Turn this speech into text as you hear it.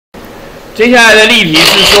接下来的例题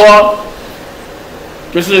是说，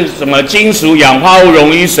就是什么金属氧化物溶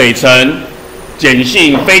于水呈碱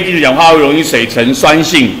性，非金属氧化物溶于水呈酸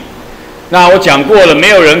性。那我讲过了，没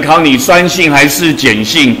有人考你酸性还是碱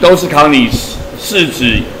性，都是考你试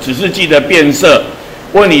指示剂的变色。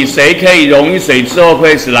问你谁可以溶于水之后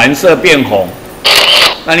会使蓝色变红？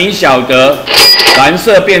那你晓得蓝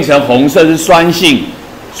色变成红色是酸性，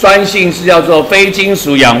酸性是叫做非金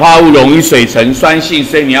属氧化物溶于水呈酸性，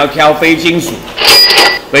所以你要挑非金属。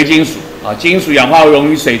非金属啊，金属氧化物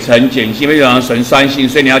溶于水呈碱性，非金属氧化物呈酸性，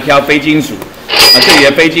所以你要挑非金属。啊，这里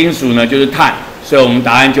的非金属呢就是碳，所以我们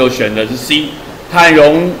答案就选的是 C。碳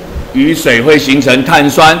溶于水会形成碳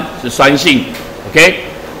酸，是酸性。OK。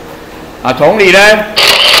啊，同理呢，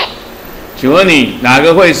请问你哪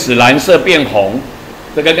个会使蓝色变红？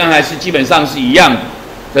这跟刚才是基本上是一样的，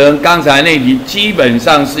这跟刚才那题基本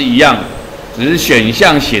上是一样的，只是选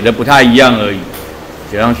项写的不太一样而已。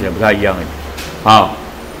选项写的不太一样而已。好，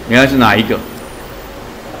你看是哪一个？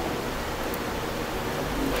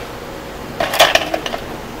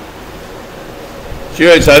徐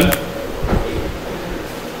伟成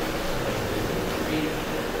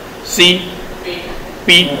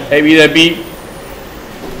C。B A B 的 B，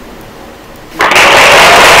 这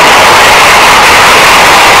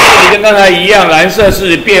里跟刚才一样，蓝色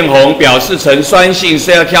是变红，表示呈酸性，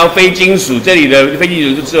所以要挑非金属。这里的非金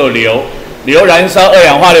属就只有硫，硫燃烧二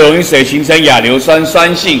氧化硫溶于水形成亚硫酸，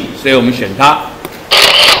酸性，所以我们选它。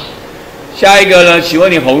下一个呢？请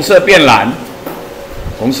问你红色变蓝，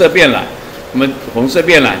红色变蓝，我们红色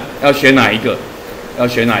变蓝要选哪一个？要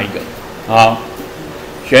选哪一个？好，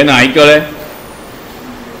选哪一个呢？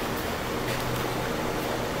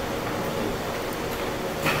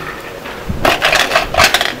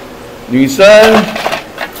女生，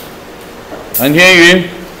蓝天云，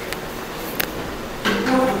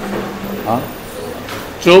好，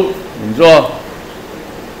猪，你坐。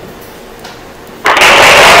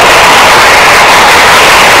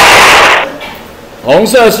红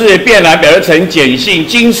色是变蓝，表示呈碱性，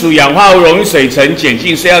金属氧化物溶于水呈碱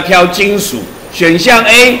性，所以要挑金属。选项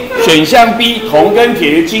A、选项 B， 铜跟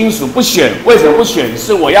铁的金属不选，为什么不选？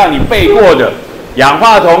是我要你背过的，氧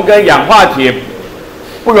化铜跟氧化铁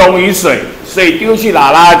不溶于水，所以丢去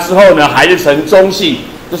拉拉之后呢，还是呈中性，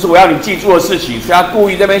这是我要你记住的事情。所以他故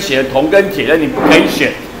意这边写铜跟铁，但你不可以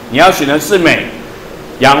选，你要选的是镁。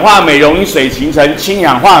氧化镁溶于水形成氢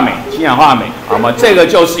氧化镁，氢氧化镁，好吗？这个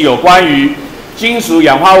就是有关于金属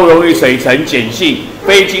氧化物溶于水呈碱性，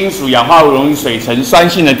非金属氧化物溶于水呈酸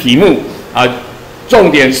性的题目啊。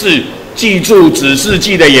重点是记住指示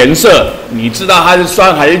剂的颜色，你知道它是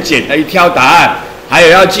酸还是碱，来挑答案。还有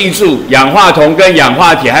要记住，氧化铜跟氧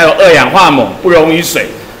化铁还有二氧化锰不溶于水，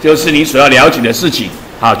就是你所要了解的事情。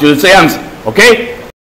好，就是这样子。OK。